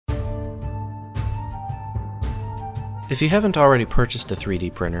If you haven't already purchased a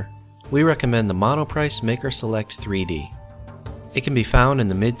 3D printer, we recommend the Monoprice Maker Select 3D. It can be found in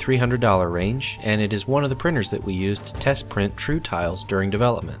the mid $300 range, and it is one of the printers that we use to test print TrueTiles during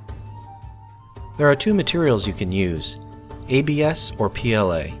development. There are two materials you can use, ABS or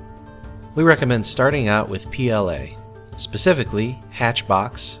PLA. We recommend starting out with PLA, specifically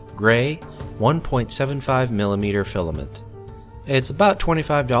Hatchbox Gray 1.75mm filament. It's about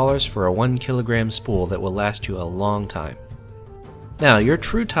 $25 for a 1 kilogram spool that will last you a long time. Now, your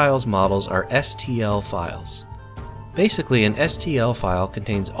TrueTiles models are STL files. Basically, an STL file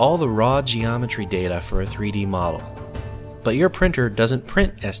contains all the raw geometry data for a 3D model. But your printer doesn't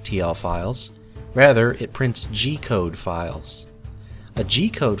print STL files, rather it prints G-code files. A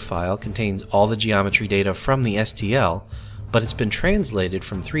G-code file contains all the geometry data from the STL, but it's been translated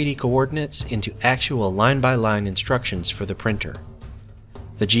from 3D coordinates into actual line-by-line instructions for the printer.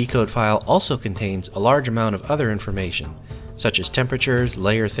 The G-code file also contains a large amount of other information, such as temperatures,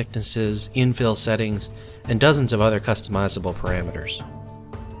 layer thicknesses, infill settings, and dozens of other customizable parameters.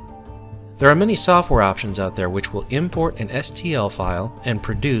 There are many software options out there which will import an STL file and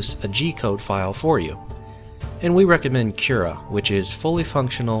produce a G-code file for you, and we recommend Cura, which is fully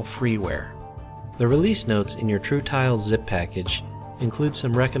functional freeware. The release notes in your TrueTiles zip package include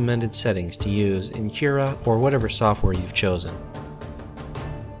some recommended settings to use in Cura or whatever software you've chosen.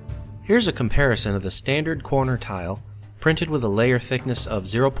 Here's a comparison of the standard corner tile printed with a layer thickness of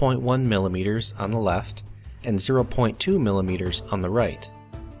 0.1 mm on the left and 0.2 mm on the right.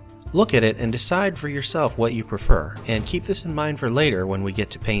 Look at it and decide for yourself what you prefer, and keep this in mind for later when we get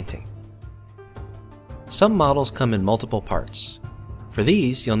to painting. Some models come in multiple parts. For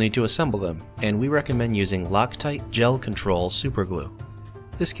these, you'll need to assemble them, and we recommend using Loctite Gel Control Superglue.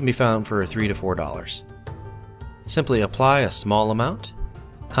 This can be found for $3 to $4. Simply apply a small amount,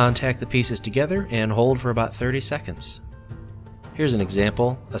 contact the pieces together, and hold for about 30 seconds. Here's an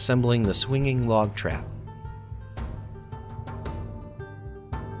example, assembling the swinging log trap.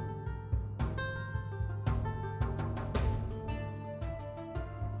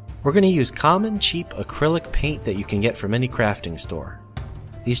 We're going to use common, cheap acrylic paint that you can get from any crafting store.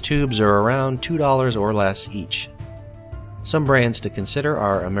 These tubes are around $2 or less each. Some brands to consider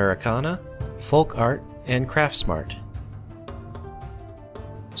are Americana, Folk Art, and Craftsmart.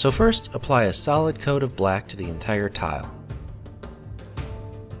 So first, apply a solid coat of black to the entire tile.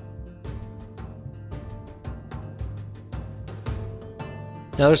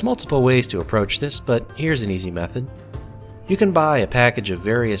 Now there's multiple ways to approach this, but here's an easy method. You can buy a package of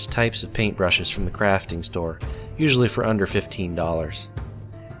various types of paintbrushes from the crafting store, usually for under $15.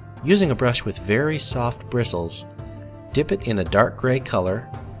 Using a brush with very soft bristles, dip it in a dark gray color,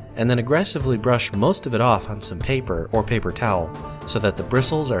 and then aggressively brush most of it off on some paper or paper towel so that the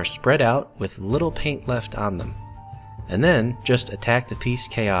bristles are spread out with little paint left on them. And then just attack the piece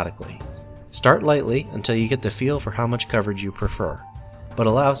chaotically. Start lightly until you get the feel for how much coverage you prefer, but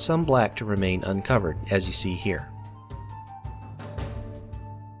allow some black to remain uncovered, as you see here.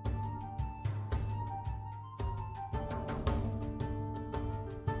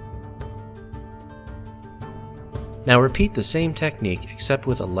 Now repeat the same technique except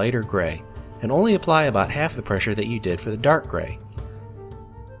with a lighter gray, and only apply about half the pressure that you did for the dark gray.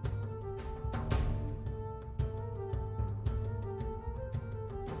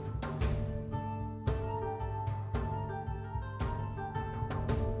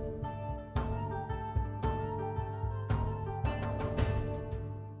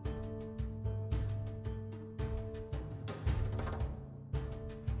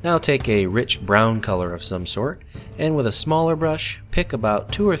 Now take a rich brown color of some sort, and with a smaller brush, pick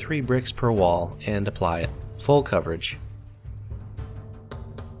about 2 or 3 bricks per wall and apply it, full coverage.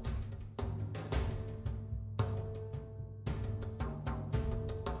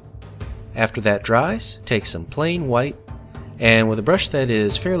 After that dries, take some plain white, and with a brush that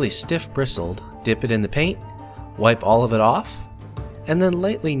is fairly stiff bristled, dip it in the paint, wipe all of it off, and then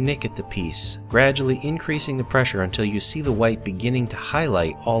lightly nick at the piece, gradually increasing the pressure until you see the white beginning to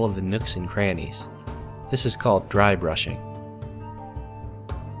highlight all of the nooks and crannies. This is called dry brushing.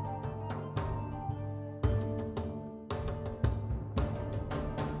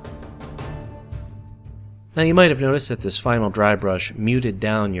 Now you might have noticed that this final dry brush muted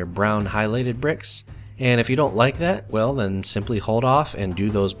down your brown highlighted bricks, and if you don't like that, well then simply hold off and do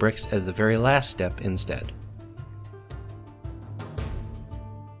those bricks as the very last step instead.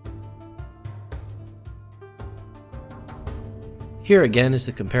 Here again is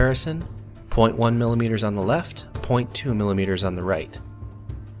the comparison, 0.1 mm on the left, 0.2 mm on the right.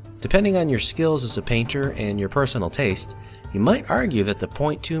 Depending on your skills as a painter and your personal taste, you might argue that the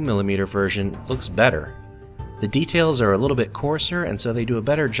 0.2 mm version looks better. The details are a little bit coarser, and so they do a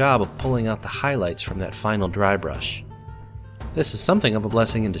better job of pulling out the highlights from that final dry brush. This is something of a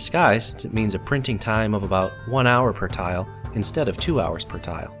blessing in disguise, since it means a printing time of about 1 hour per tile instead of 2 hours per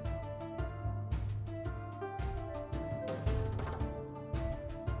tile.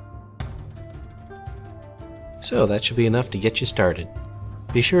 So that should be enough to get you started.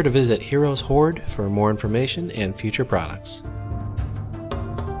 Be sure to visit Heroes Horde for more information and future products.